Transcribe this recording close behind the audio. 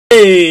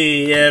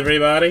Hey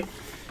everybody,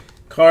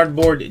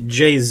 Cardboard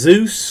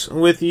Jesus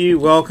with you.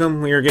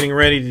 Welcome. We are getting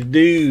ready to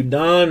do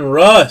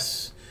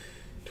Donruss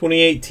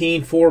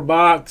 2018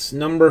 4-box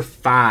number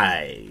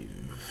 5.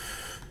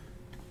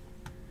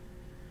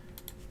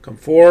 Come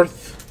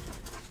forth.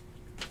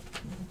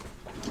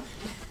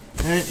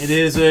 Alright, it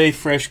is a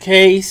fresh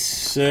case,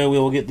 so we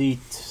will get the.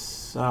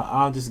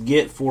 I'll just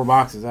get 4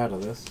 boxes out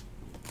of this.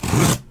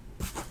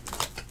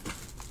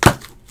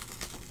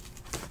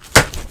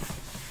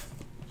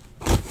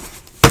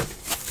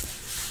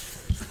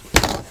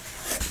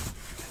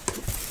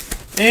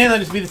 And I'll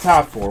just be the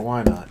top 4.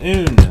 Why not?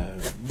 Uno,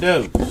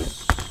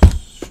 dos,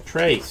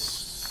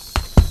 tres,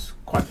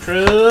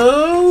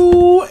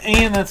 cuatro,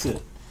 and that's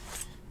it.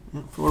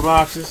 4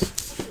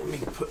 boxes. Let me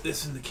put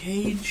this in the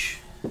cage.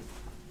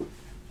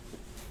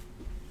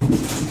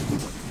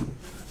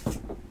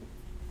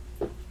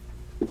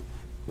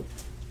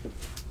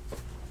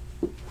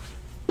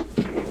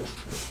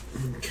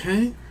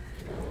 Okay.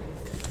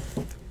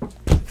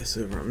 Put this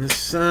over on this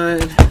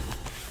side.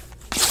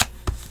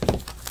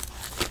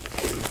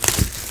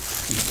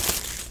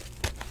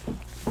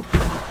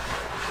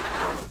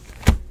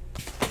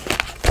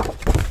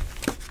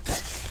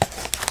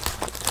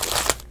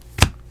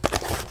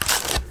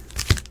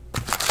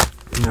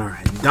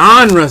 Alright,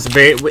 Donruss,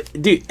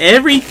 dude,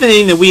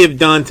 everything that we have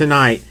done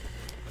tonight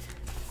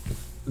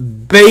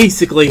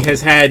basically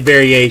has had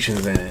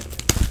variations in it.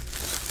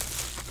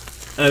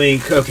 I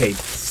mean, okay,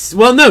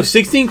 well, no,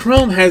 16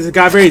 Chrome has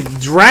got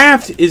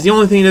Draft is the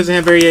only thing that doesn't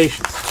have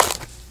variations.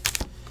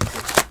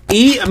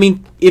 I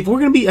mean, if I'm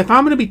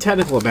gonna be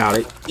technical about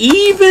it,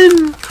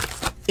 even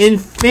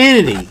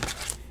Infinity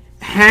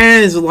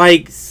has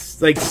like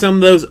some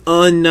of those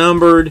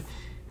unnumbered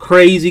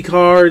crazy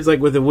cards,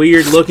 like with the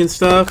weird looking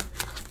stuff,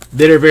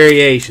 that are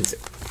variations.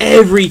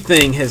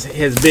 Everything has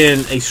been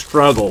a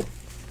struggle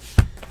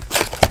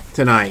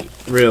tonight,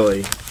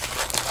 really,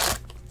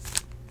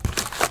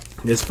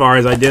 as far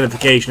as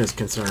identification is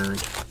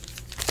concerned.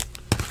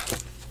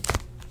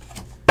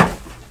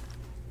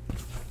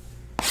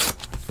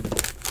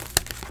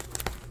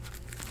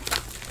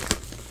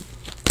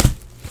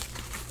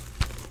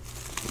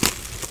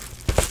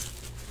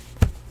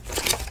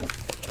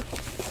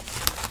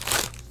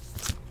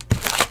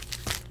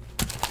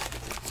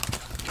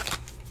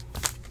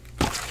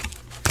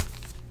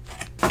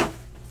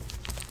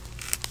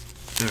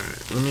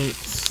 Alright, let me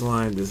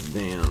slide this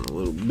down a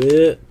little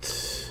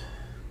bit.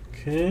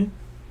 Okay.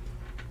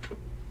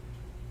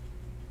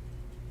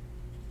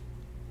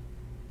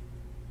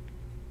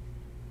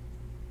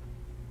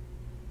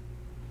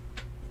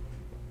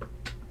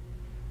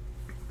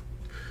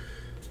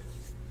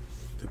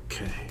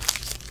 Okay.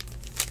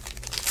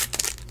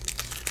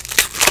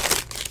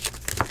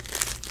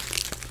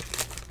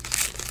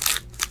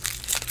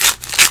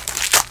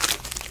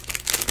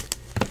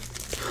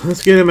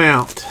 Let's get him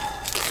out.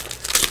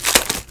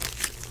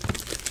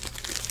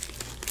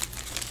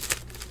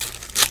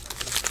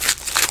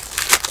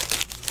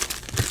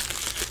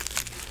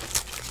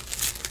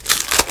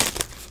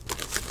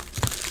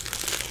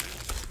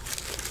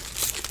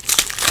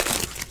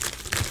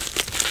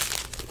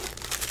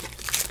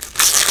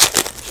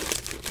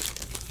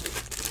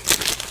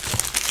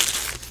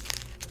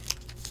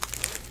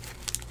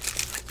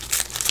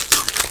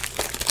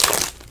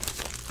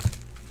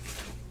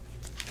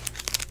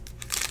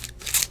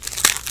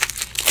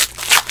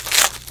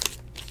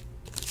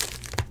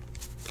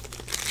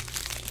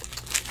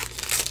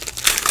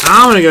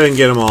 I'm going to go ahead and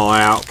get them all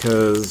out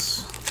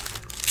because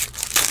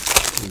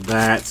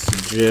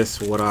that's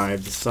just what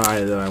I've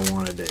decided that I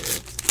want to do.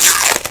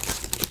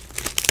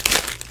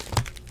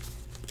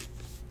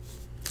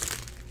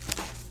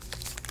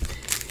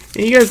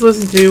 And you guys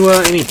listen to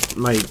any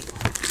like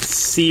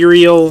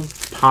serial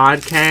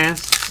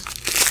podcasts?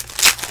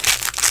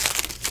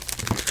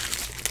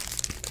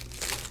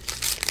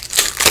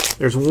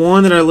 There's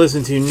one that I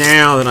listen to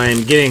now that I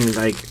am getting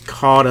like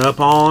caught up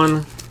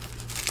on.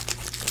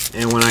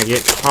 And when I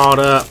get caught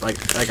up,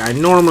 like I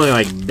normally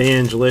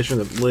binge listen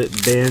to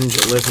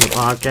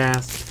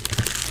podcasts.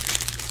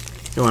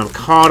 And when I'm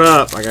caught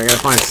up, like I gotta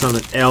find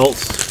something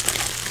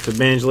else to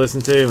binge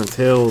listen to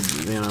until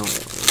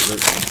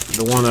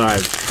the one that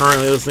I'm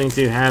currently listening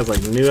to has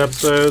like new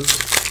episodes.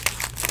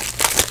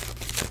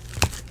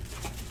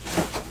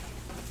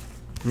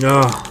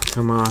 Oh,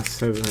 come on,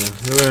 so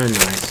very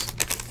nice.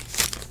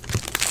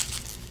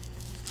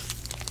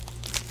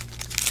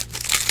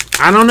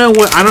 I don't know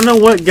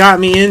what got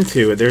me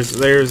into it.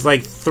 There's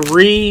like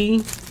 3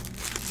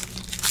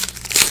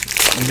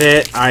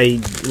 that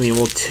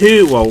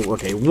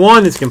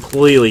one is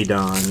completely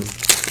done.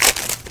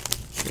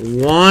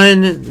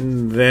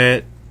 One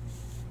that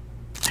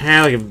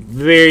had like a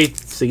very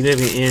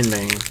significant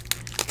ending.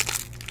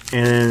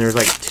 And then there's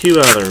like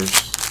 2 others.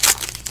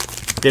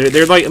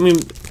 They're like,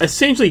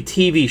 essentially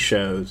TV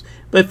shows,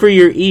 but for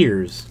your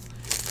ears.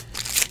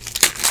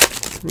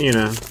 You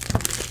know.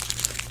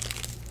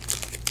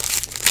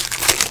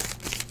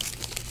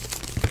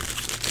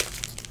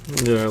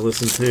 That I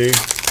listen to.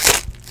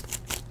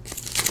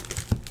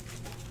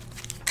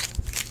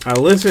 I've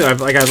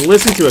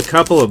listened to a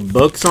couple of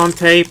books on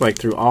tape, like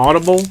through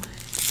Audible,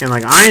 and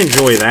like I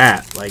enjoy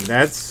that. Like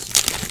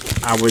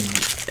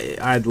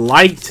I'd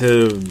like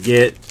to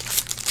get,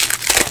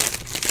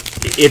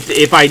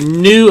 if I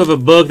knew of a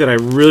book that I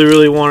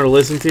really wanted to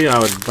listen to, I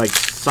would like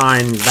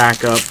sign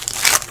back up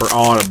for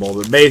Audible.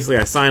 But basically,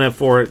 I signed up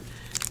for it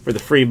for the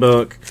free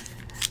book,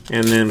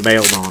 and then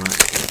bailed on it.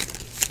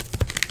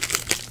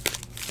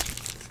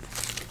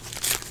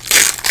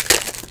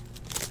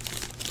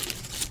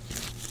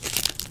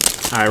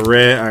 I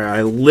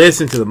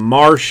listened to The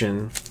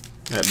Martian,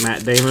 that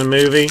Matt Damon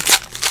movie.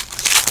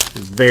 It's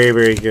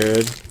very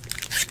good.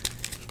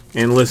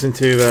 And listened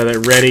to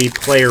that Ready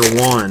Player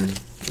One.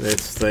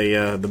 That's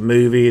the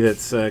movie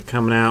that's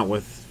coming out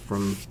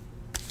from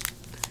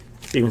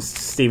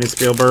Steven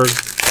Spielberg.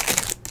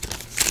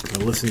 I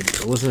listened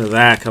to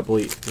that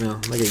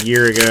like a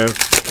year ago.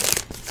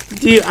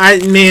 Dude,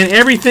 man,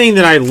 everything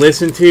that I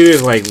listen to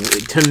is like,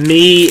 to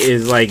me,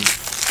 is like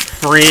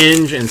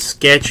fringe and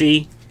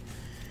sketchy.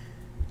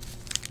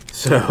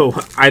 So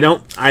I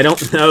don't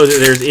know that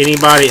there's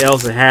anybody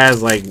else that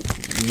has like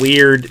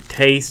weird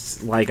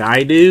tastes like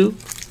I do.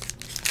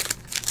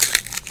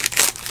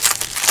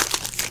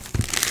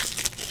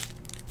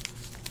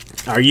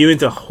 Are you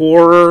into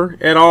horror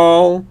at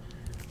all?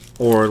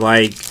 Or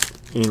like,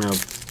 you know,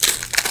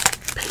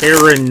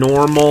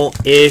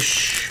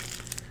 paranormal-ish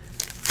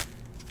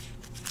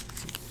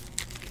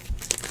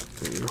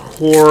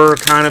horror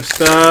kind of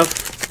stuff?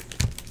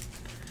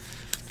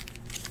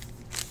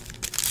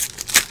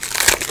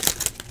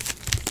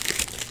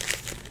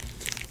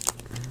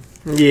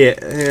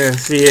 Yeah,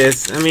 see,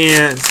 it's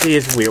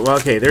weird. Well,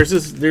 okay,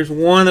 there's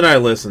one that I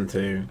listen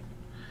to.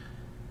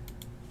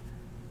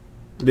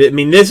 I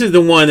mean, this is the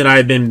one that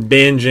I've been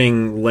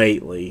binging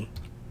lately.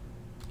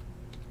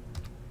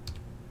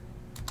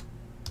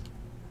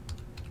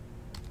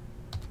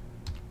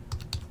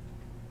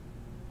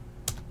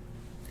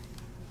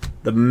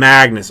 The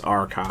Magnus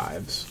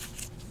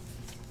Archives.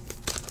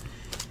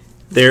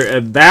 They're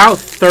about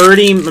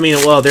 30. I mean,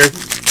 well, they're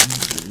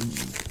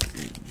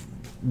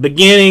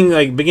beginning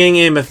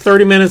in about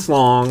 30 minutes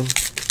long.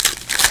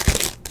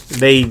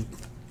 It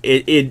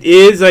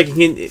is like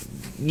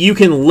you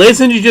can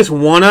listen to just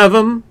one of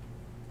them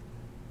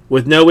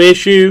with no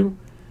issue,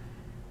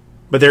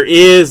 but there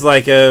is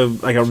like a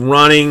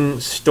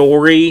running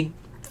story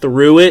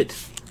through it,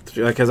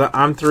 because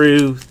I'm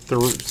through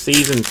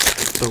season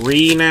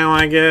 3 now,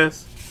 I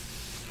guess.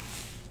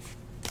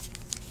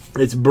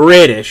 It's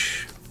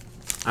British.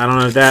 I don't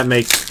know if that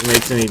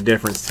makes any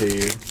difference to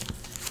you,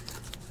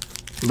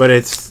 but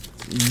it's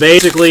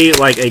basically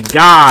like a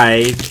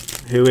guy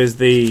who is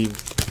the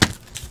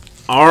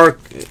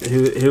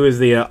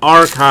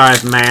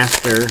archive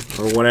master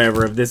or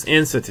whatever of this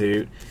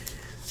institute,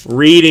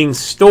 reading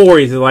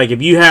stories. Like,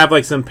 if you have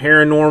like some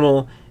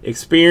paranormal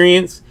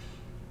experience,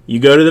 you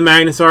go to the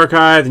Magnus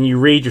Archives and you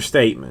read your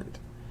statement,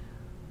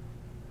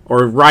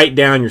 or write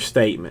down your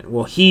statement.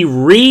 Well, he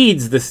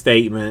reads the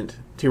statement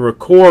to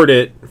record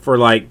it for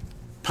like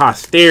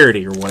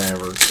posterity or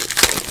whatever.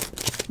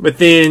 But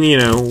then, you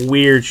know,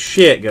 weird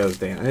shit goes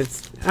down. I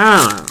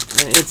don't know.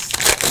 It's,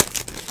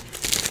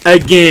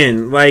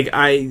 again, like,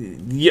 I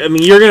mean,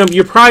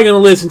 you're probably gonna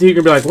listen to it,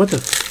 you're gonna be like, what the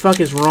fuck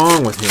is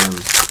wrong with him?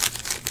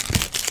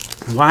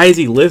 Why is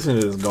he listening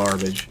to this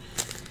garbage?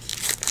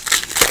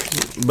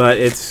 But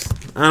it's,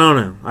 I don't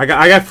know. I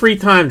got free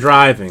time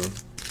driving.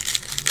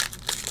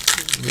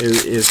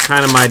 Is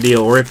kind of my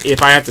deal. Or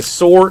if I have to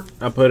sort,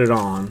 I put it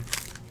on.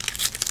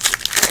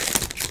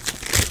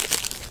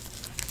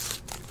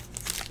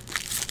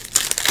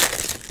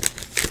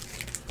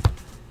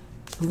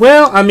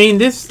 Well, I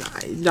mean, it's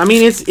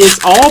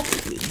all.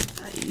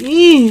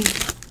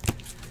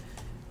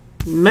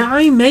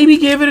 Maybe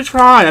give it a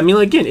try. I mean,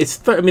 again,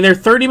 they're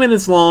 30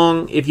 minutes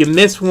long. If you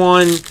miss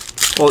one,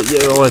 well,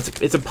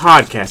 it's a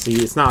podcast, so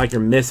it's not like you're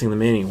missing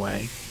them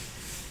anyway.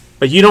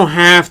 But you don't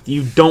have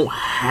to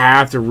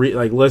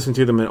listen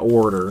to them in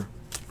order.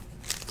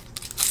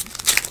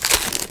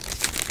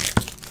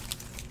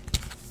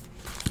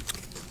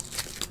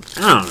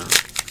 I don't know.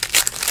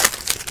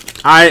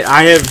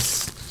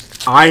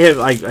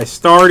 I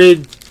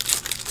started.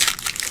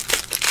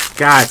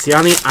 God, see,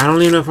 I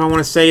don't even know if I want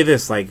to say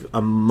this. Like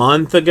a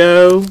month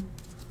ago,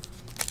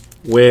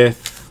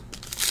 with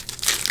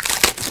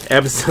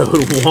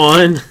episode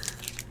 1,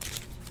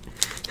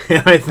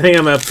 and I think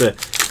I'm up to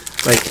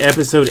like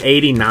episode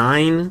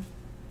 89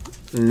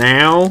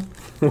 now,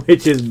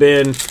 which has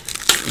been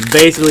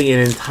basically an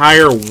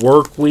entire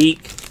work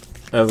week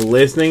of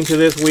listening to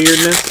this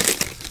weirdness.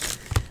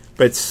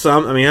 But I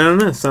don't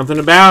know, something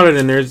about it,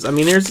 and it's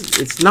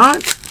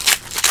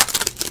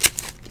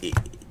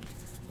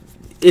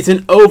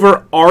an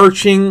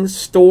overarching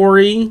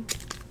story.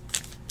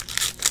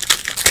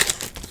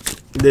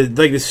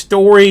 The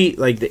story,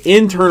 like the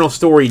internal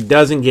story,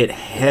 doesn't get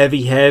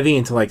heavy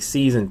until like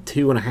season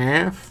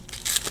 2.5.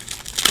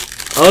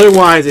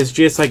 Otherwise, it's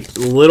just like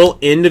little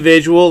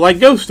individual, like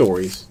ghost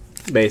stories,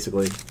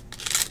 basically.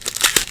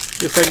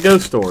 Just like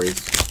ghost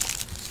stories.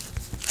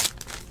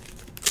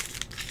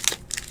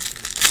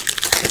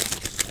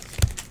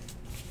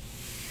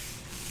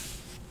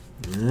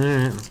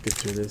 Alright, let's get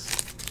through this.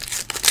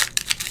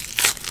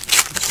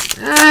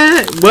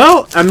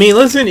 Well, I mean,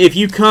 listen, if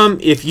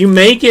you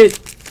make it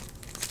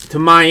to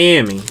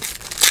Miami.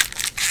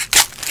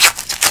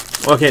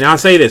 Okay, now I'll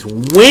say this.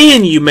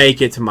 When you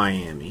make it to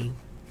Miami,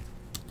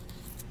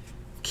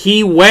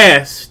 Key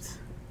West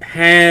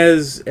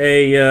has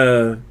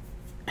a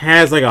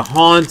like a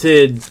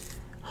haunted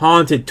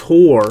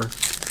tour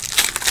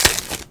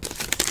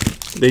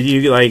that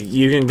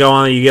you can go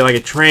on. You get like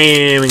a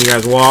tram and you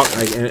guys walk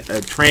like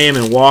a tram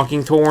and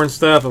walking tour and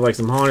stuff of like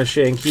some haunted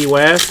shit in Key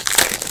West.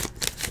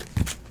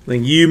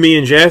 Like you, me,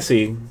 and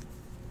Jesse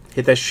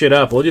hit that shit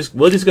up. We'll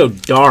just go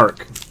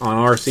dark on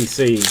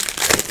RCC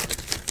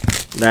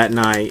that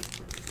night.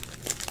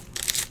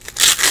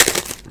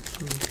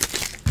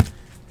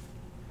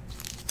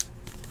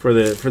 For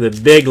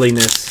the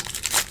bigliness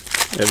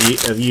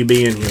of you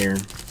being here.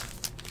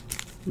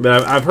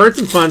 But I've heard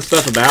some fun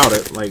stuff about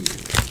it, like,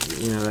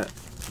 you know,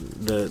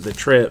 the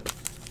trip.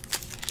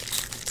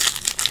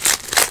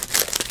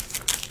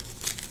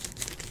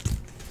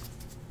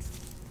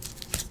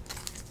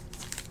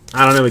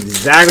 I don't know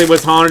exactly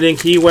what's haunted in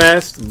Key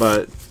West,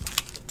 but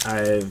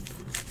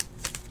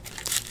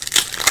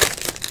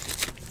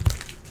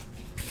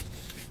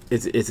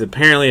it's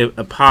apparently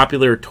a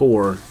popular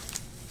tour.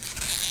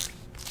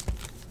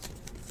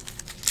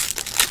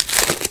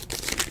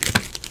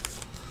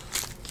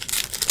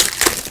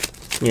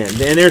 Yeah, and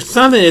there's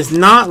something, it's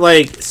not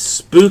like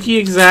spooky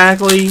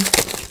exactly,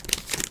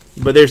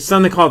 but there's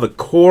something called the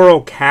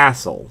Coral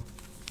Castle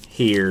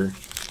here.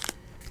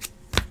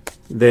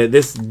 That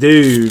this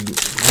dude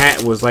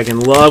was like in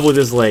love with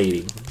this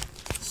lady.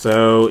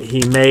 So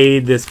he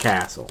made this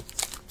castle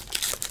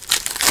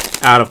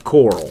out of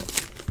coral.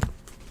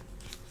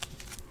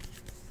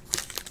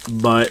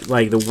 But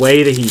like the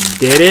way that he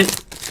did it,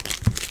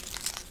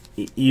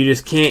 you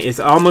just can't. It's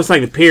almost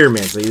like the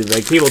pyramids.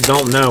 Like people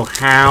don't know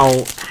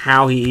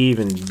how he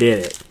even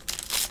did it.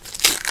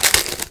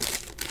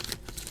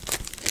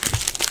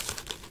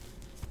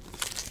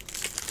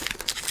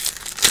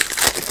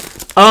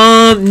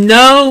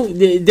 No,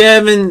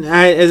 Devin.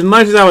 As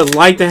much as I would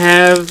like to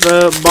have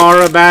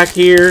Barra back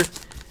here,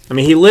 I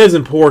mean, he lives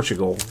in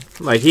Portugal.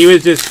 Like he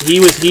was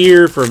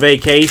here for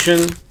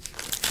vacation.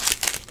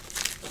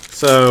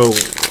 So,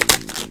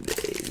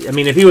 I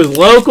mean, if he was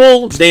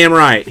local, damn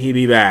right, he'd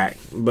be back.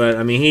 But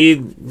I mean,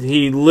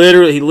 he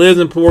lives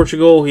in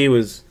Portugal. He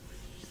was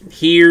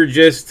here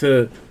just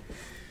to,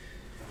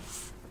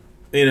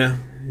 you know,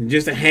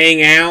 just to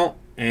hang out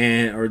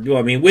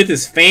with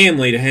his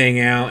family to hang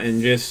out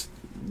and just,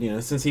 you know,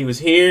 since he was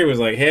here, it was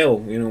like,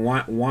 hell, you know,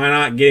 why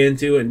not get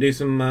into it and do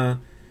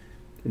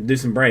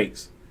some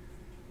breaks.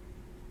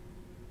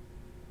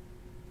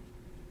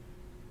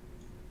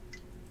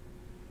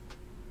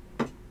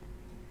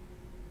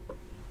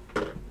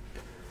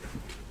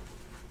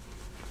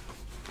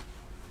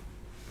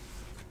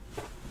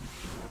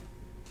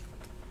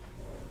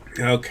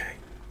 Okay.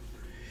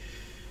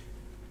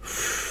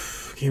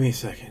 Give me a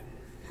second.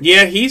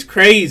 Yeah, he's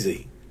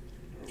crazy.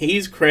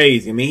 He's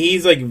crazy. I mean,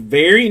 he's like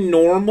very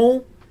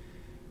normal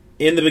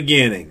in the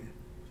beginning.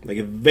 Like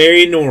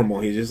very normal.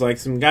 He's just like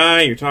some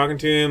guy, you're talking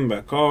to him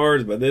about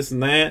cards, about this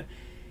and that.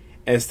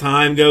 As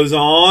time goes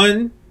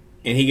on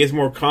and he gets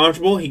more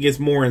comfortable, he gets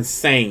more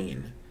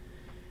insane.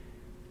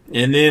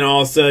 And then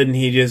all of a sudden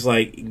he just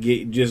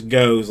just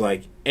goes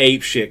like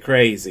ape shit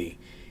crazy.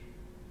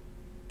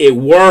 It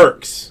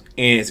works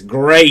and it's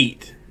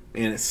great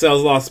and it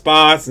sells a lot of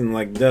spots and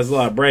like does a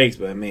lot of breaks,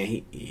 but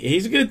man,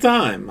 he's a good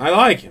time. I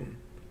like him.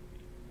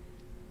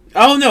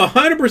 Oh no,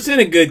 100%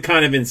 a good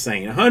kind of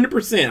insane.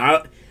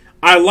 100%.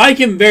 I like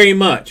him very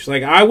much.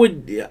 Like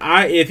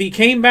if he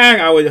came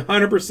back, I would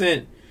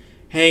 100%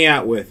 hang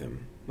out with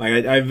him.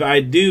 Like I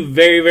do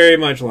very, very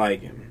much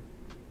like him.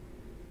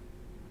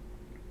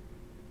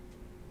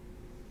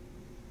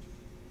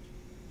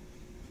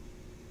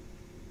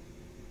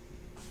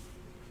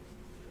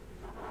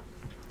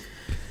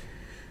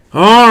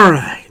 All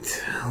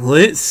right,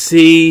 let's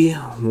see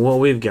what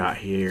we've got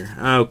here.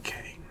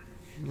 Okay,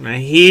 now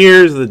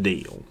here's the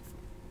deal.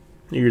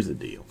 Here's the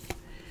deal.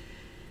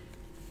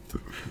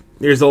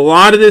 There's a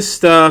lot of this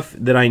stuff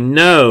that I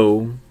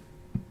know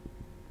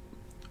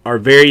are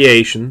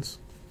variations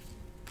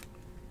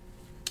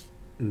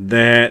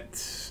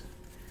that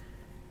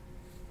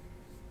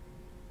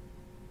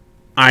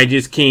I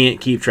just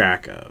can't keep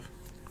track of.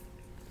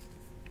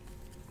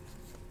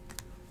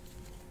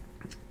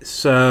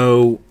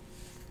 So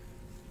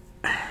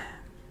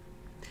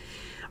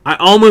I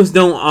almost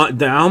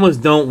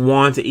don't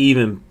want to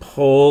even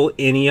pull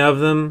any of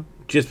them,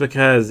 just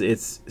because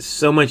it's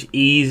so much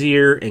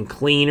easier and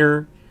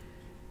cleaner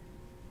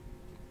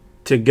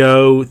to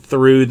go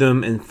through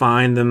them and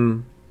find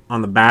them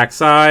on the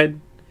backside.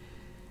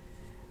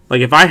 Like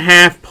if I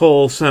half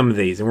pull some of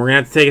these, and we're gonna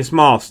have to take a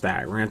small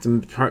stack, we're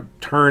gonna have to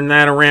turn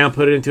that around,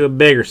 put it into a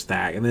bigger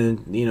stack, and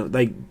then, you know,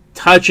 like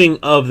touching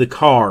of the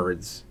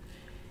cards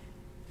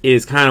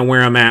is kind of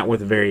where I'm at with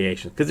the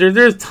variations, because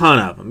there's a ton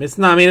of them. It's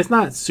not, I mean, it's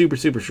not super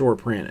short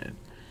printed.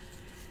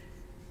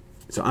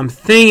 So I'm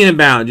thinking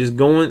about just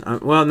going.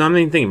 Well, no, I'm not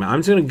even thinking about it. I'm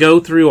just going to go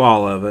through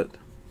all of it.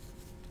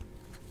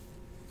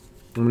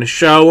 I'm going to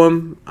show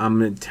them. I'm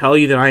going to tell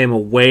you that I am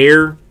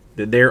aware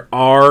that there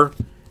are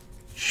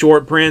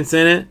short prints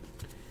in it.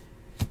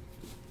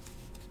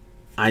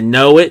 I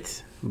know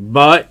it,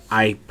 but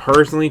I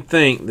personally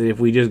think that if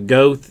we just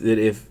go, that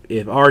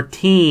if our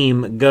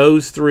team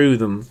goes through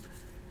them,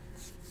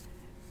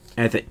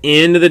 at the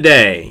end of the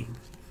day,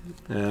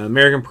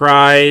 American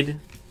Pride,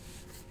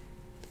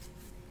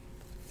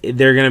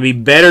 they're going to be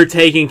better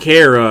taken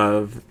care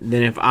of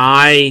than if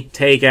I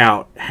take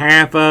out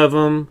half of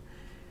them.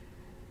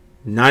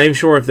 Not even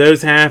sure if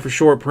those half are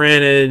short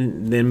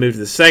printed. Then move to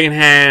the second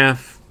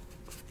half.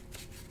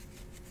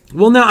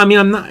 Well, no, I mean,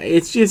 I'm not.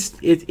 It's just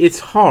it's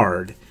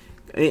hard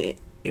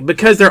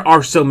because there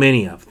are so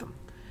many of them.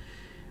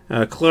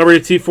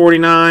 Collaborative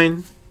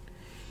 249.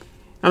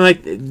 I'm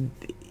like,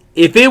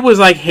 if it was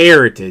like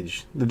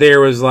Heritage, there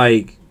was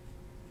like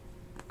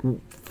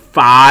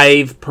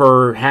 5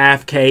 per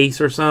half case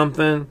or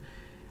something,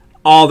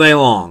 all day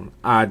long.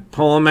 I'd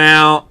pull them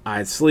out.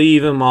 I'd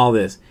sleeve them. All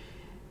this.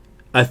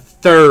 A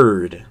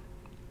third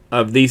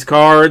of these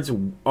cards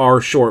are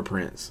short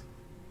prints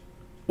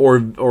or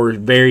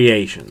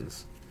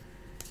variations.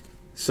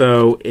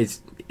 So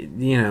it's,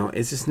 you know,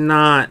 it's just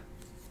not,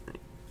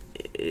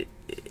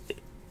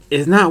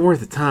 it's not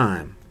worth the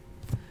time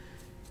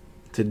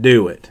to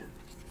do it.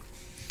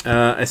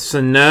 A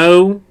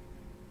Sano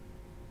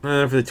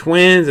for the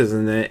Twins is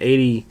in the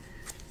 80,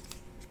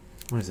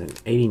 what is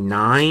it,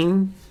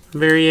 89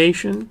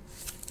 variation?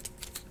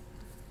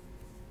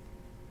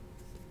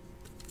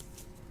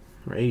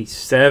 Or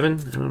 87?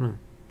 I don't know.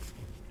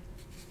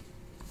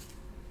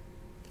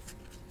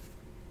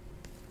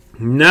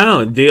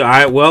 No,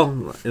 well,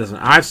 listen,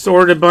 I've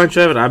sorted a bunch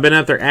of it. I've been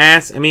up their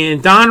ass. I mean,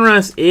 and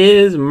Donruss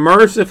is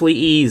mercifully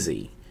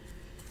easy.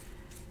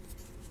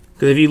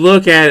 Because if you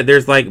look at it,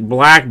 there's like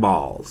black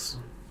balls.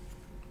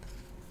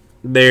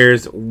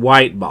 There's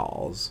white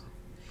balls.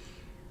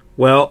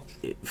 Well,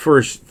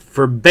 for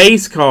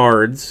base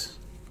cards,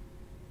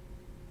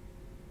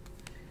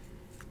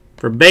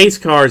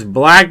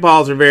 black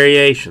balls are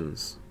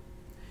variations.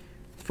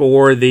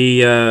 For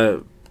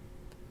the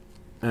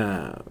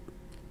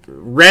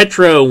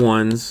retro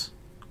ones,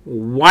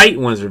 white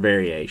ones are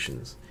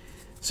variations.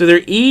 So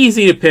they're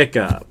easy to pick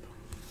up.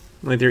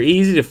 Like, they're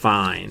easy to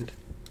find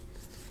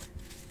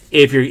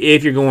if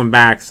you're going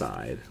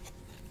backside.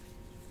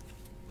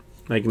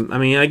 Like, I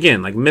mean,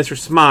 again, like Mr.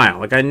 Smile.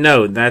 Like, I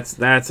know that's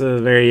a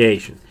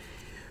variation.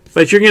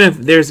 But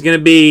there's gonna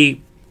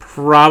be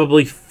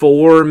probably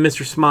 4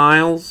 Mr.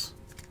 Smiles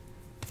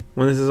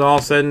when this is all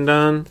said and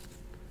done,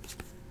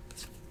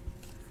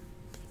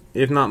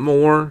 if not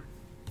more.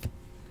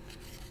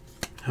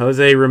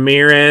 Jose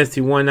Ramirez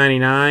to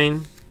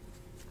 199.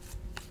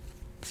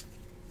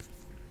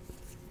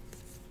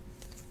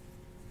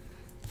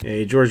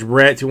 Okay, George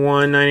Brett to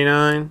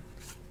 199.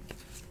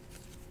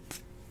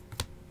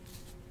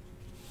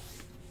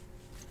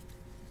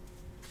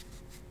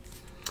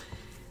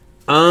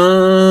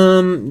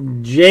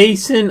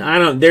 Jason, I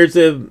don't.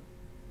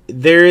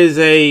 There is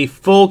a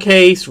full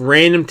case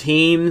random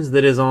teams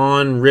that is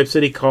on Rip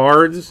City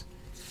Cards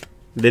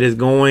that is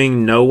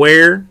going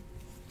nowhere.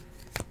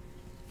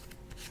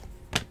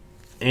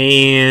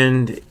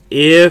 And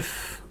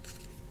if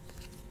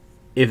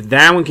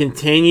that one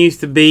continues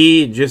to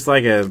be just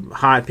like a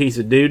hot piece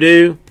of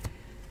doo-doo,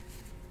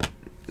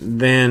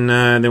 then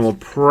we'll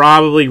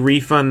probably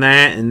refund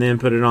that and then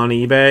put it on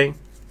eBay.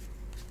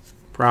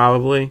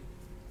 Probably.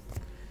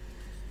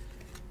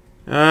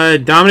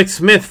 Dominic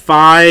Smith,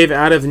 5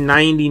 out of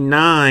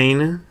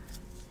 99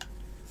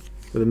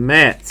 for the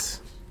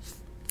Mets.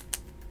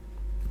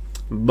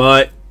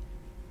 But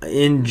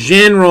in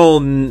general,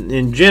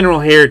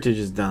 Heritage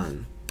is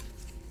done.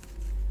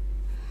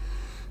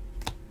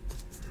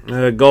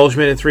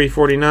 Goldschmidt at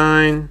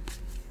 349.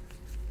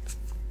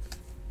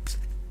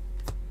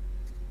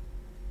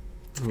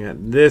 We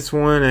got this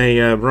one,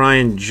 a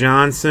Brian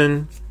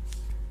Johnson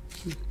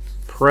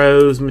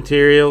Pros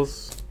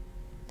Materials.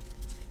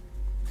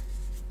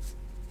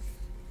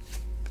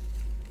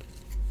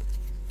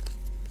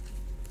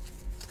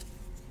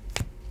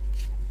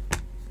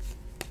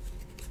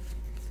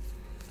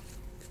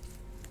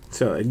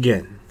 So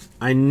again,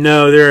 I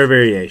know there are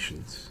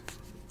variations.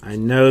 I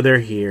know they're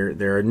here.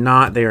 They are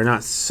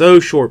not so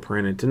short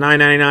printed. To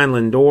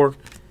 $9.99 Lindor.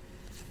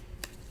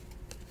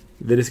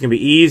 That it's going to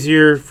be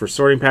easier for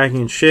sorting,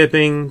 packing, and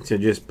shipping to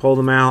just pull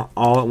them out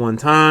all at one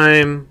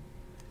time.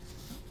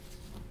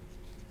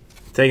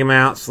 Take them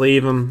out,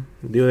 sleeve them,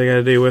 do what they got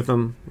to do with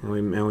them, and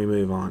we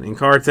move on.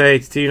 Encarte,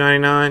 it's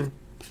 $2.99.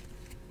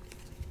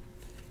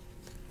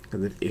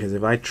 Because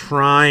if I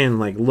try and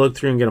like look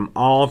through and get them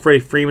all, Freddie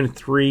Freeman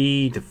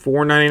 $3 to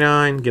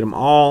 $4.99, get them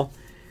all.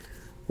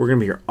 We're going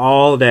to be here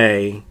all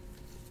day.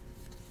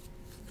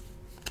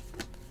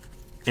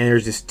 And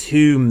there's just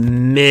too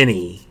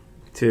many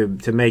to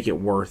make it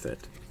worth it.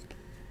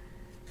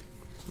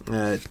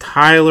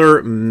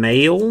 Tyler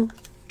Mahle.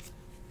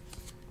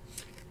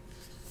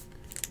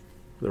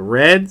 The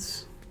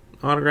Reds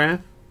autograph.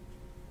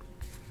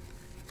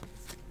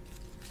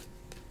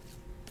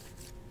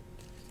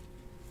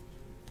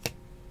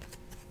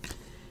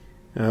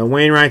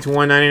 Wainwright to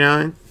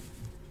 199.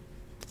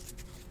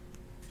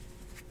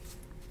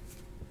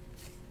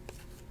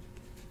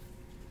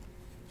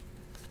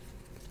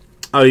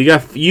 Oh,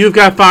 you've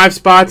got 5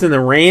 spots in the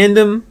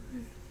random,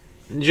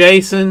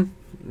 Jason.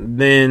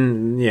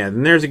 Then yeah,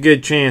 then there's a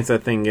good chance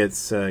that thing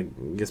gets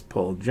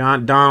pulled.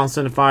 John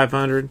Donaldson to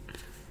 500.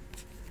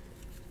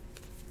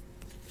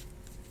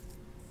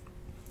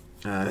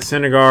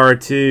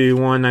 Syndergaard to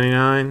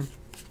 199.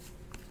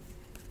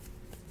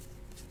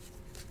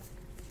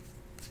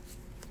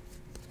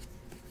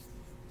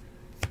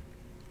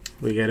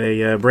 We got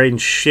a Braden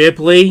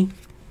Shipley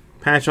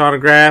patch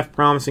autograph,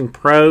 promising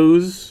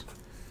pros.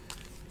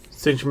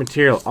 Signature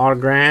material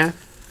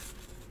autograph.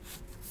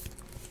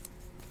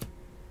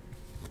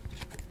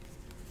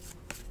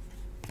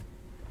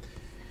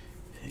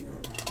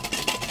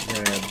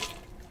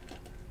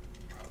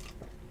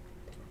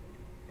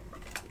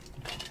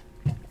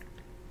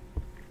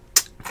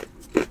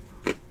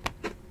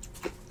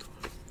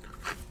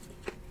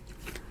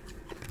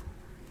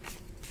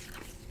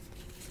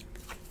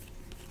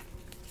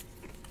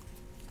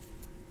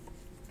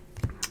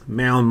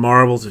 Mound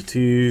Marbles of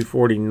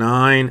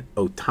 249.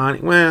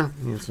 Ohtani. Well,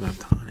 it's not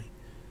Ohtani.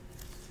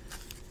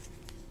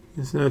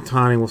 It's no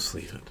Ohtani. We'll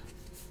sleeve it.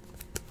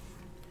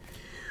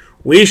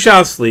 We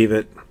shall sleeve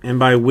it. And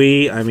by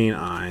we, I mean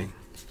I.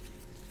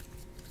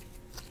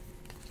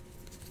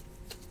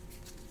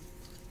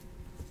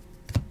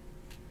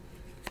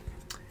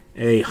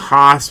 A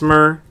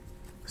Hosmer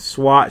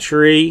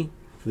swatchery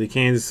for the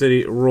Kansas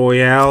City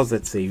Royals.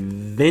 That's a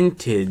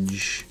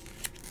vintage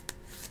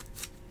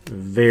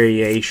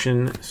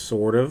variation,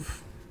 sort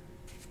of.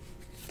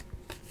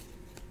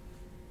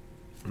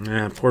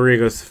 Puerto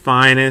Rico's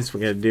finest.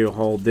 We got to do a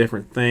whole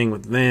different thing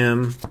with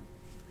them.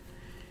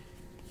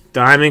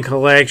 Diamond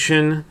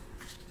Collection,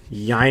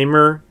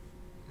 Yeimer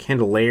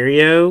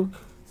Candelario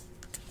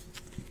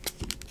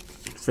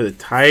for the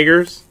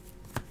Tigers.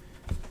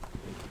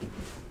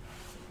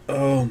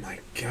 Oh my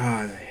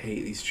God, I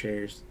hate these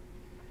chairs.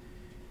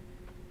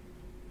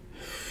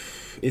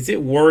 Is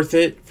it worth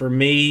it for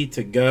me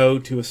to go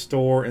to a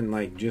store and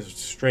like just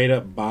straight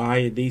up buy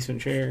a decent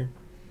chair?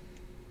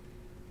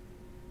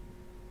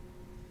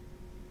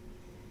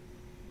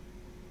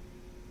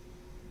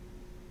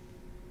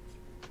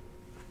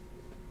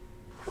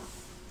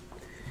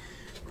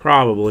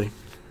 Probably.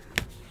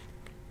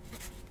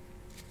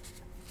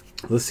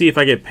 Let's see if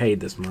I get paid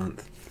this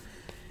month.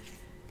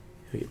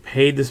 If I get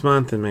paid this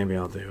month, then maybe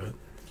I'll do it.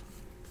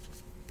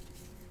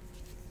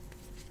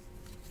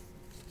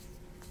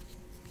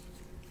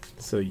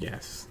 So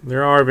yes,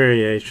 there are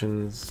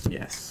variations.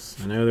 Yes,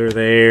 I know they're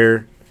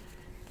there.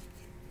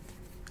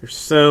 There's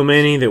so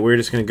many that we're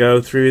just going to go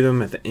through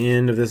them at the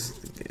end of this.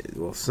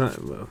 Well,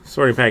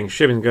 sorting, packing,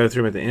 shipping, go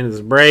through them at the end of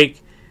this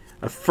break.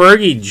 A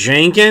Fergie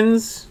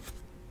Jenkins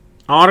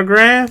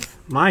autograph.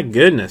 My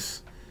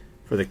goodness,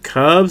 for the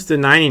Cubs to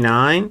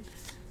 99.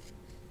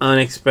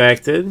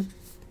 Unexpected.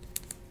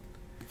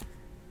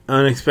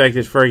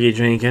 Unexpected Fergie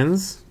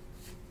Jenkins.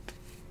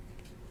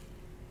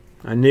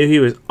 I knew he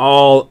was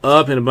all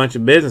up in a bunch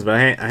of business, but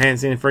I hadn't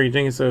seen a Fergie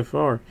Jenkins so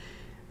far.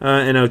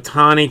 And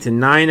Ohtani to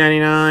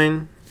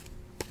 $9.99.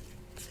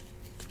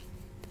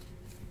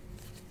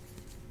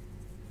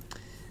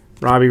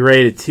 Robbie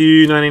Ray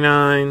to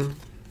 $2.99.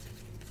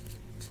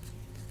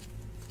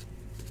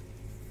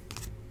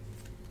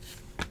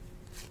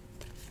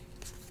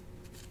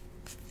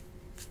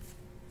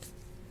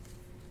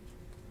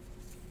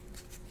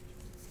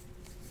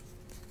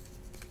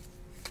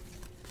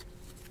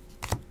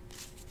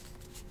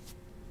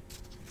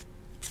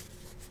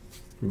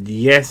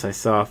 Yes, I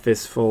saw a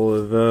fistful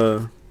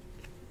of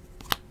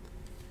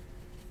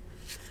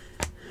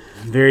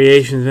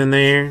variations in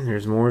there.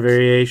 There's more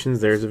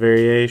variations. There's a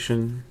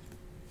variation.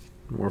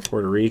 More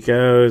Puerto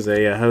Ricos.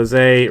 A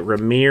Jose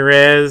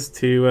Ramirez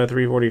to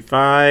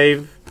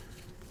 345.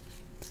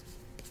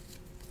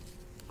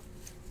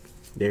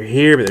 They're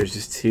here, but there's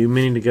just too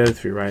many to go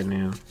through right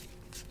now.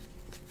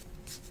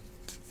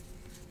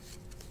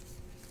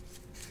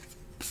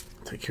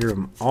 Take care of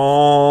them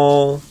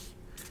all.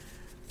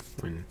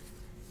 When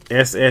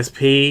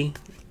SSP,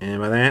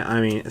 and by that I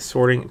mean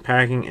sorting,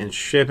 packing, and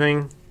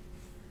shipping,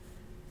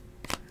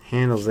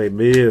 handles a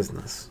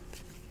business.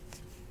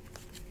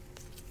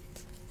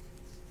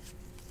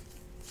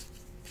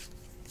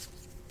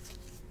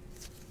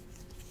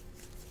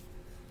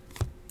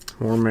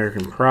 More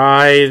American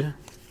Pride.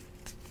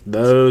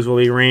 Those will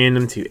be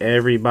random to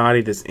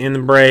everybody that's in the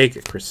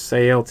break for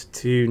sale to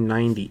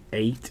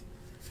 $298.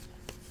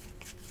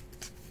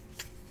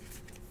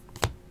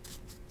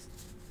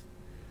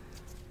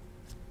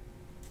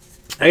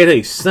 I gotta tell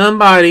you,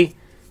 somebody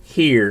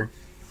here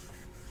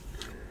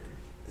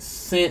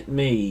sent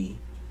me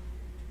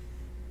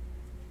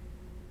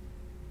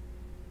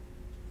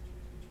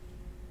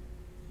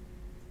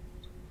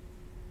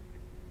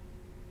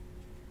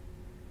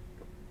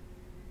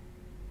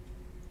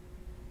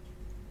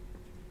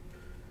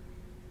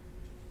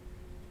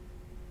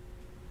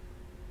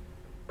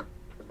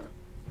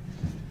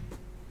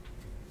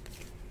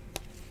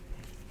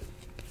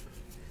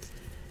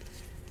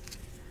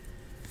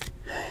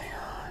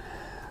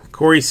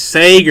Corey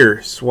Seager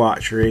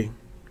swatchery.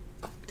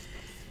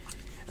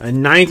 A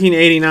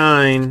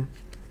 1989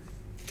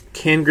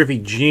 Ken Griffey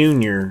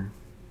Jr.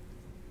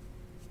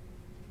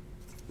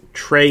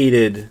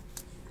 traded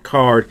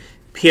card,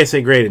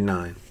 PSA graded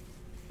 9.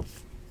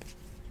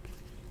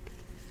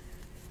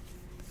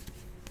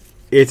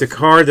 It's a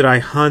card that I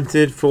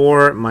hunted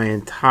for my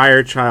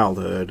entire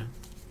childhood.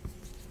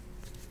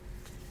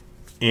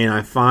 And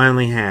I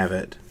finally have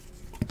it.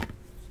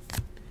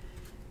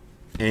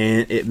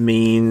 And it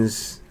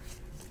means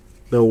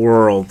the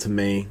world to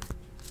me.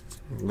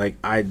 Like,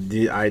 I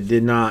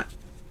did not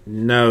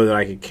know that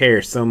I could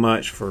care so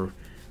much for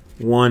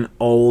one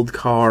old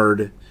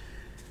card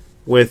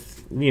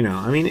with, you know,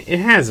 I mean, it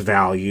has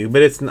value,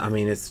 but it's, I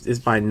mean, it's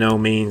by no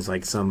means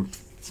like some,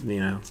 you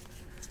know,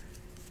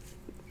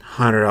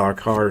 $100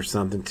 card or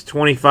something. To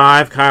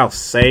 25, Kyle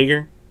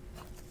Sager.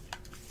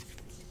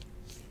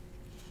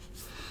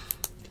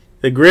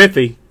 The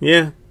Griffey,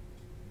 yeah.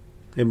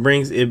 It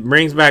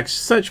brings back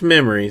such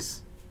memories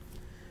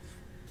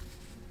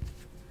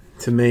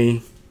to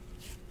me.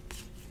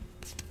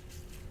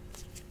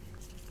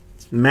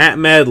 Matt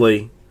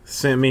Medley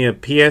sent me a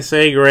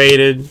PSA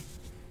graded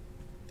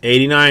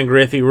 89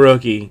 Griffey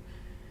rookie.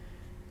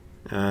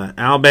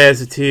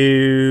 Albaz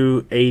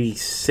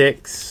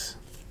 286.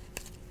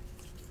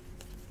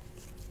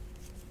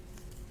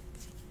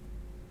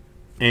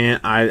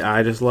 And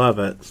I just love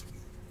it.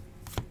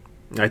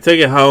 I took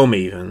it home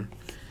even.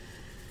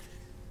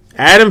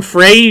 Adam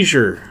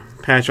Frazier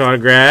patch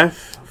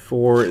autograph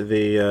for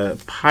the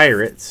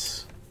Pirates.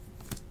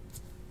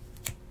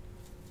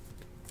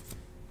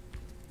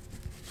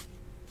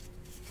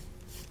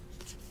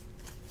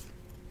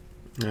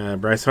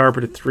 Bryce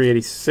Harper to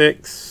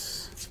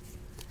 386. I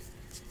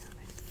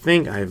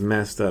think I've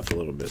messed up a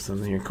little bit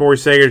something here. Corey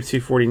Seager to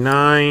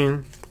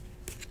 249. I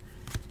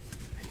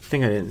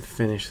think I didn't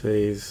finish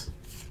these.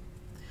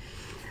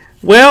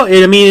 Well,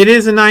 I mean, it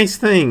is a nice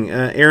thing.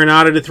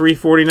 Arenado to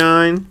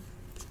 349.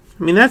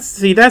 I mean, that's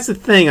the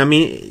thing. I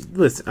mean,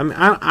 listen, I mean,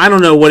 I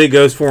don't know what it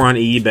goes for on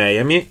eBay.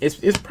 I mean,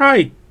 it's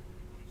probably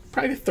a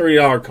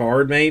 $30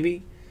 card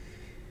maybe.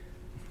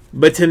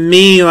 But to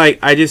me, like,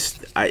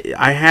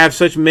 I have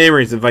such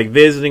memories of like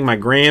visiting my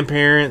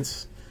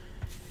grandparents,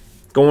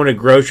 going to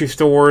grocery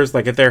stores,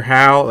 like at their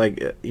house,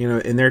 like, you know,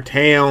 in their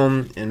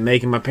town, and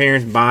making my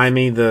parents buy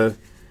me the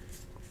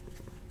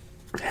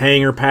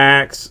hanger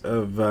packs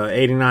of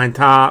 89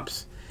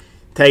 tops,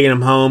 taking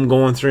them home,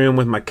 going through them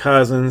with my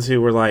cousins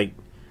who were like,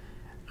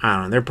 I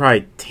don't know, they're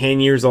probably 10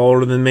 years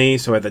older than me,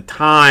 so at the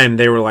time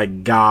they were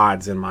like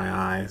gods in my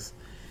eyes.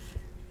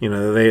 You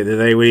know,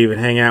 they would even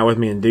hang out with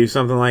me and do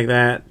something like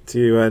that.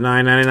 To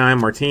 $9.99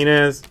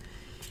 Martinez.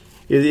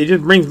 It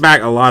just brings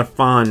back a lot of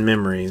fond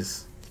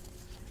memories.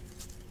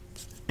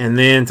 And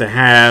then to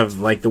have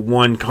like the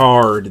one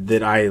card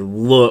that I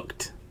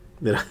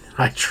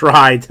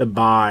tried to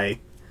buy,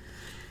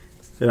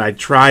 that I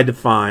tried to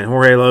find,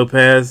 Jorge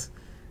Lopez,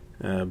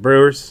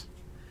 Brewers,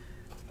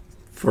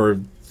 for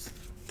an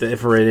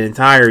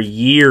entire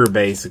year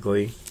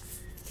basically,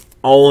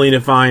 only to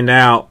find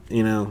out,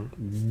 you know,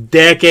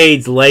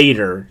 decades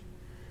later,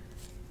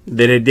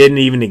 that it didn't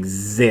even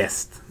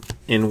exist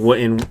in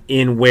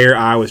where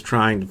I was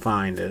trying to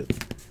find it.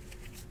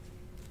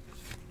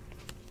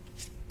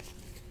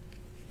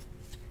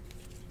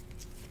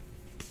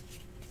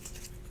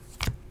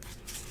 It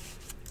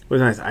was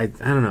nice. I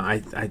don't know.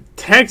 I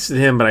texted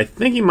him, but I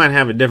think he might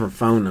have a different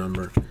phone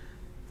number,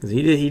 because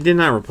he did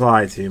not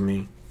reply to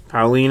me.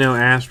 Paulino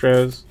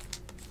Astros.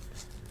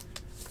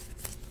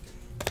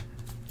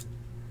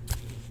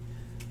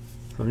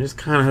 I'm just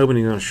kind of hoping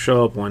he's going to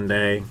show up one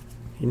day.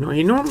 You know,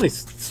 he normally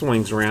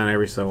swings around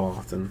every so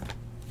often.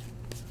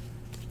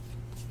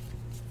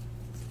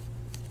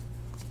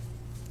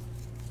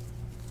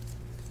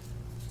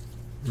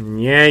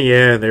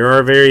 Yeah, there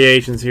are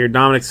variations here.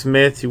 Dominic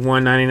Smith to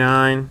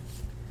 199.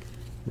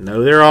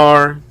 No, there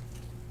are.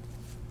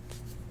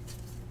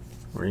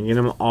 We're gonna get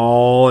them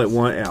all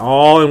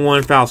in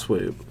one foul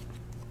swoop.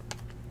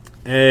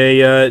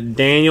 A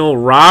Daniel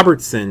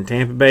Robertson,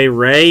 Tampa Bay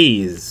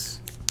Rays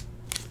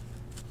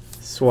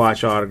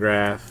swatch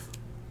autograph.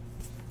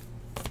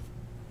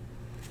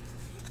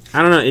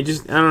 I don't know. It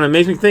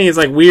makes me think it's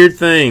like weird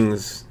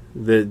things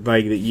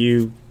that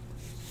you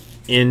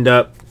end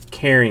up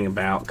caring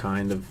about,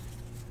 kind of.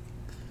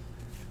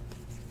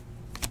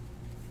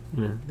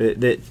 You know,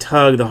 that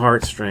tug the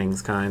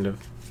heartstrings, kind of.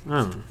 I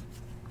don't know.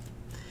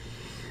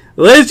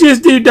 Let's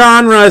just do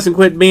Donruss and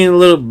quit being a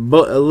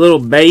little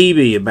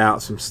baby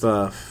about some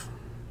stuff.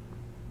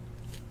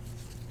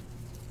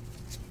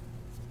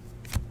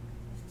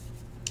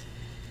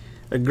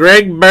 A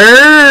Greg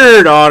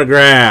Bird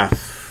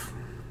autograph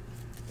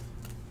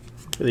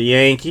for the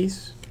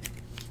Yankees.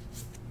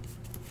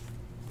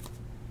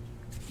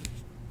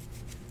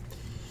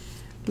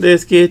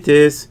 Let's get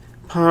this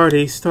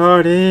party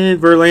started.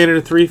 Verlander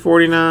to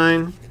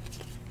 349.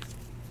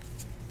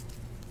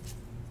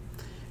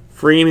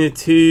 Freeman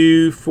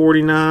to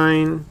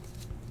 249.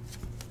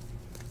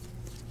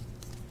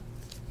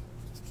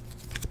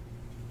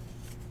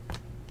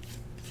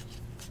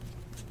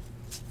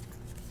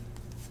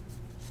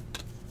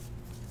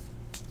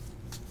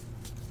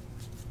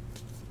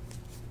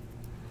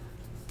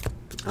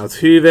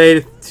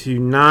 Altuve to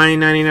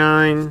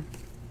 $9.99.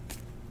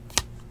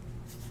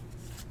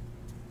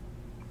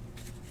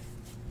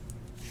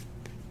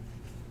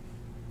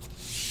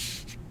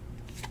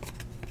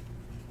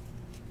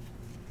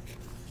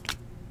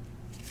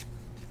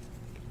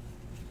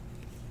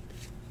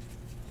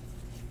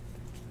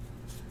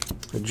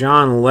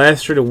 John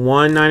Lester to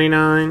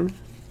 $1.99.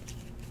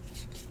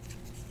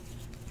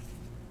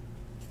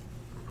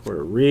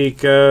 Puerto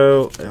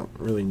Rico. I don't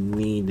really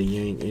need to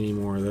yank any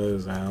more of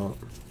those out.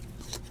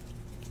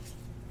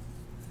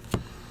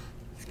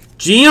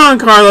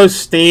 Giancarlo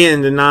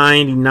Stanton to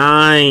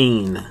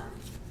 $99.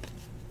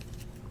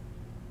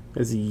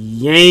 That's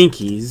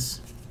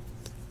Yankees.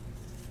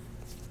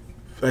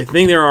 I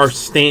think there are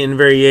Stanton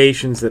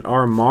variations that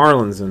are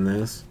Marlins in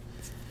this.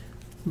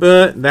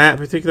 But that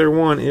particular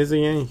one is a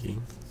Yankee.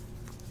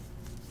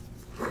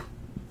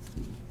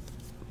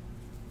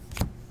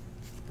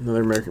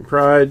 Another American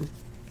Pride.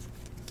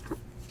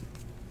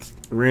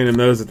 Random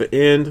those at the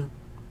end.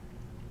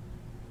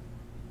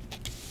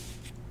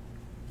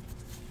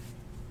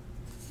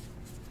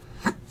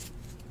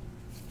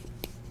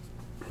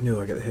 No,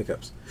 I got the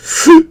hiccups.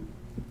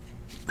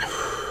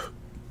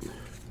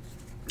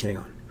 Hang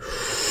on.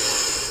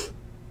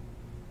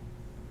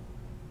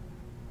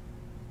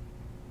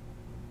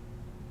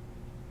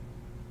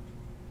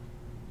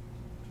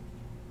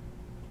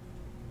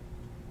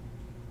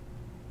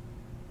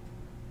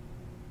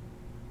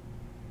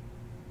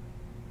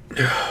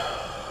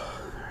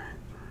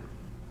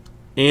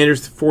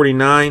 Anders to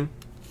 49.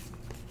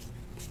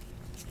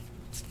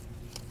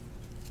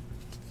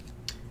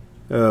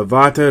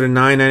 Vato to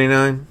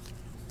 $9.99.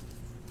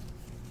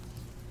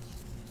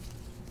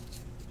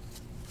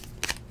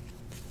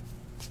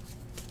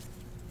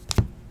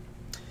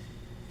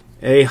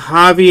 A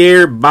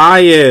Javier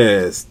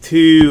Baez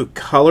to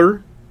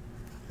color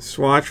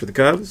swatch for the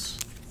Cubs.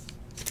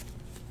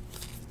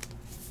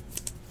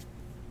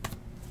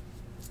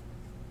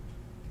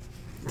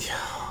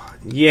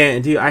 Yeah,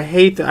 dude, I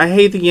hate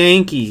the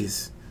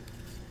Yankees.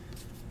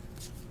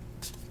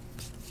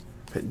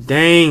 But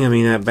dang, I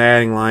mean that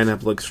batting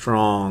lineup looks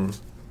strong.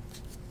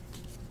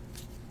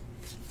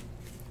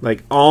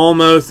 Like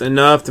almost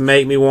enough to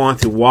make me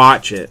want to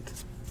watch it.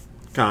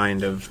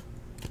 Kind of.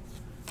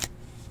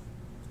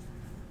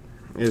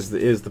 Is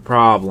the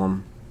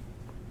problem.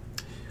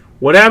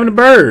 What happened to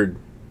Bird,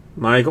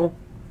 Michael?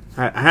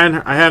 I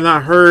have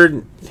not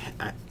heard.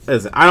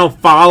 I don't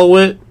follow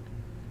it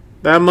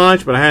that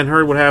much, but I hadn't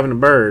heard what happened to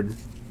Bird.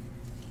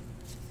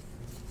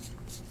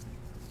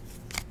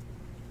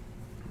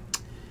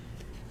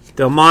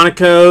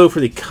 Delmonico for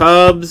the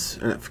Cubs,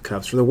 or not for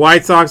Cubs, for the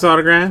White Sox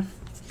autograph.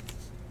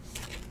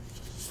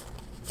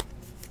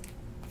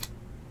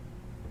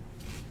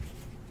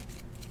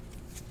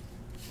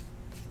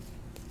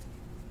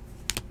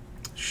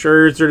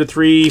 Scherzer to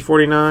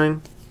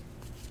 $3.49.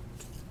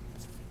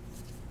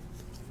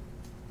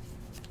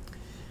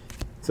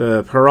 It's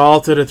a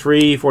Peralta to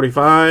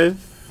 $3.45.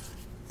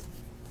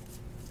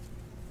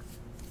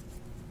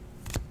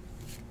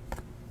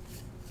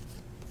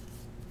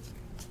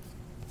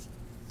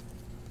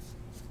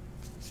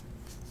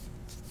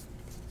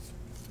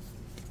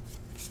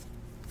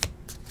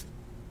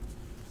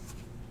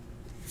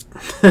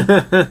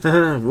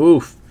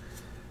 Woof.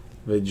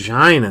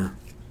 Vagina.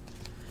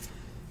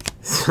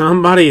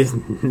 Somebody is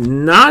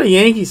not a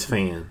Yankees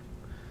fan.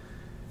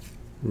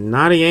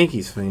 Not a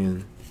Yankees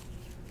fan.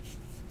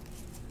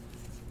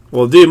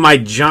 Well, dude, my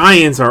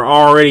Giants are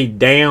already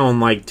down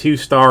like 2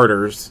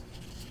 starters.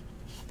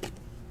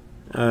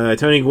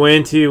 Tony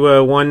Gwynn to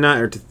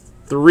to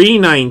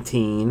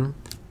 $3.19.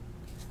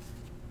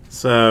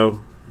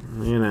 So,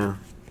 you know,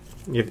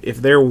 if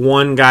they're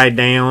one guy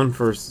down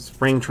for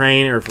spring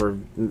training or for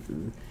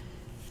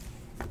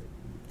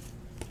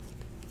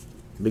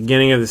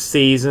beginning of the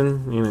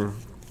season, you know,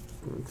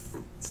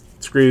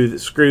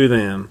 screw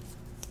them.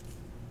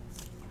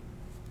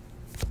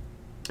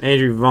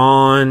 Andrew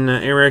Vaughn,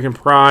 American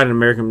Pride,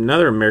 and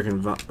another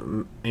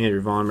American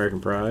Andrew Vaughn,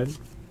 American Pride.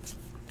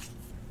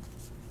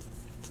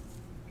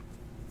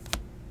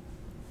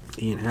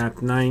 Ian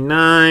Happ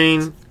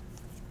 99.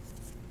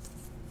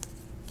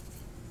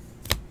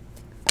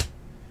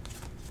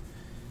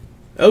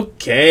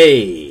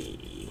 Okay.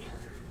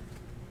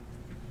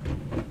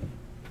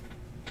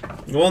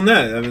 Well,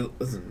 no, I mean,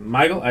 listen,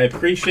 Michael, I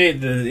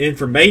appreciate the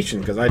information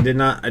because I did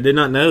not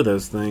know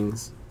those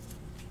things.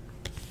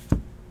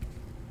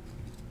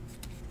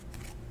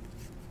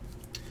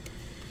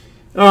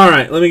 All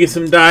right, let me get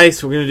some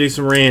dice. We're going to do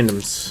some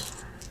randoms.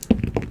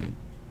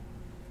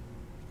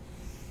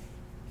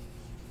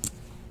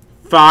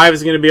 5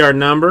 is going to be our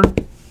number.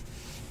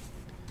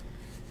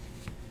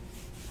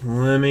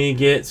 Let me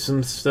get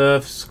some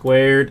stuff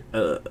squared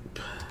up.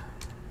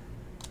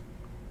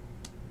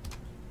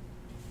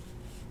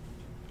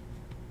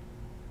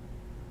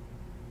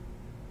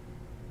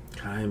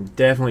 I'm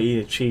definitely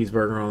eating a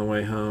cheeseburger on the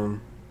way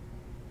home.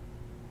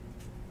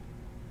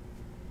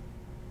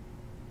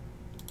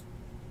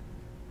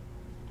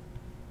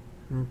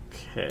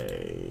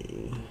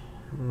 Okay.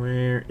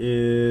 Where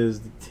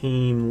is the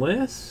team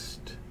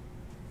list?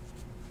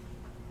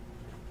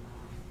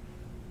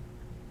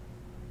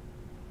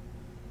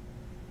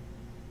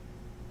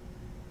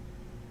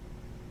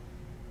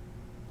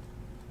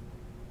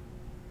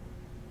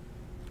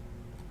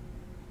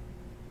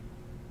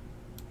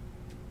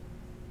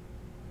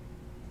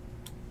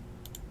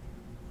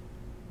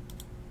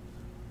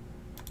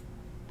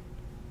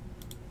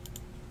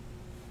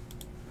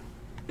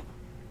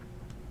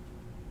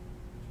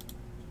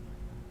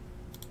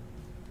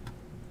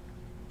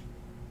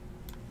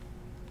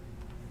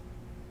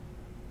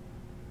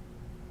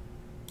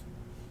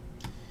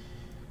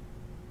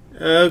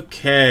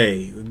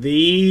 Okay,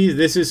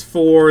 this is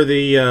for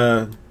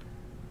the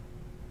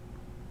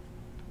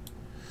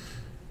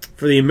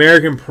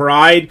American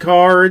Pride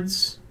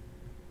cards.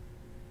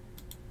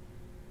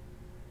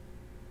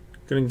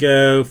 Gonna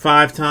go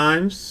 5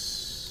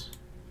 times.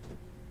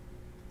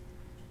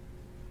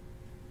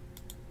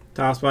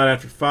 Top spot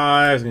after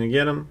 5 is gonna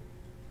get them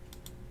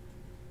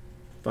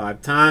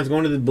 5 times.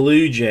 Going to the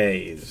Blue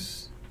Jays.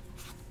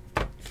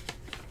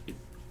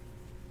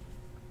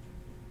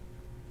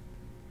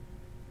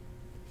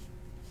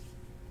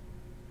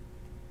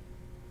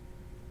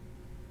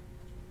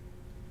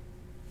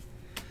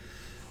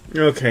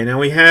 Okay, now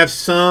we have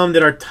some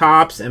that are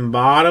tops and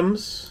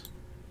bottoms.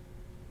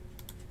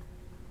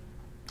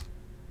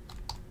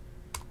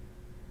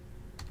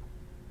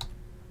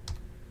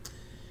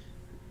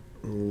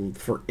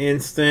 For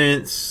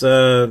instance,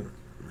 let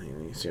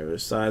me see the other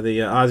side.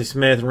 The Ozzie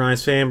Smith and Ryan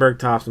Sandberg,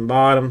 tops and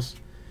bottoms.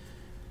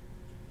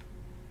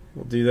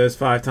 We'll do those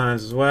 5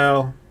 times as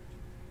well.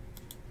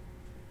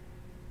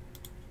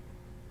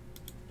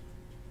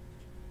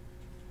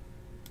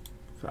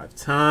 Five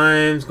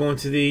times, going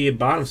to the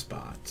bottom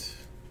spot.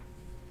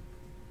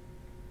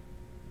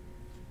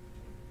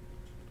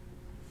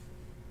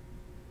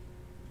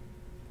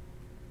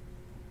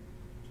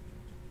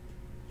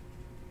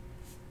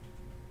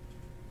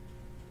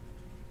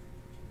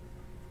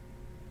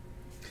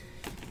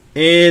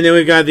 And then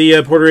we've got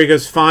the Puerto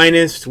Rico's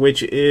Finest,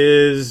 which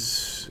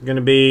is going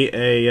to be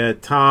a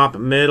top,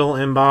 middle,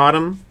 and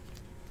bottom.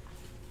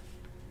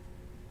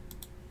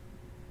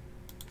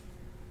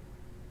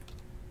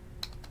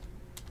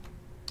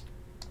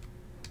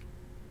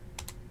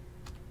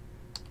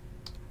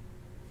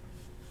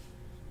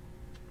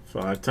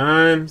 Five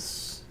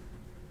times.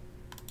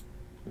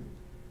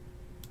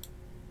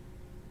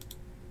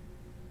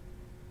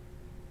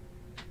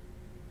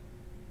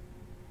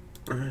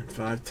 All right,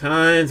 5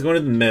 times. Going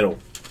to the middle.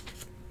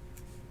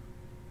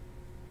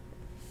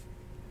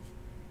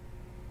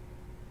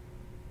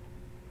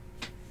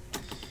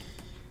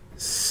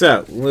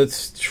 So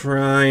let's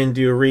try and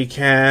do a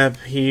recap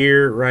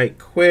here right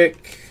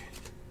quick.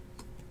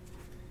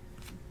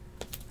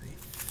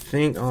 I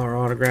think all our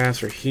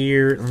autographs are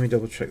here. Let me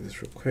double check this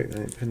real quick. I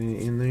didn't put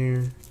any in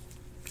there.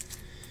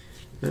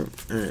 Nope.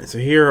 Alright, so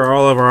here are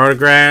all of our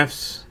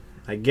autographs.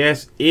 I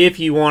guess if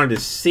you wanted to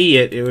see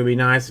it, it would be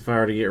nice if I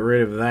were to get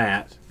rid of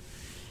that.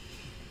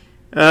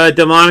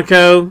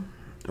 Delmonico,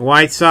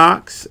 White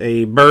Sox,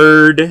 a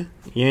Bird,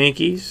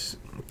 Yankees,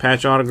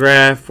 patch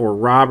autograph for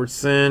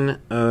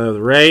Robertson of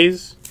the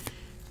Rays,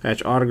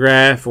 patch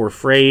autograph for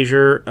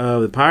Frazier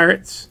of the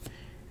Pirates,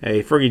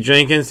 a Fergie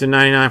Jenkins to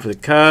 99 for the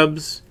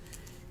Cubs,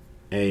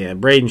 a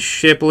Braden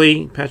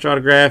Shipley patch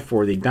autograph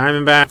for the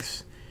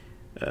Diamondbacks,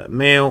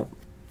 Male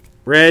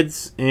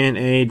Reds, and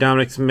a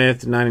Dominic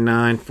Smith to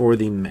 99 for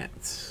the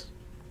Mets.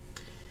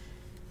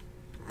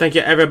 Thank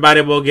you,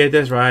 everybody. We'll get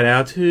this right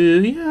out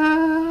to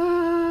ya.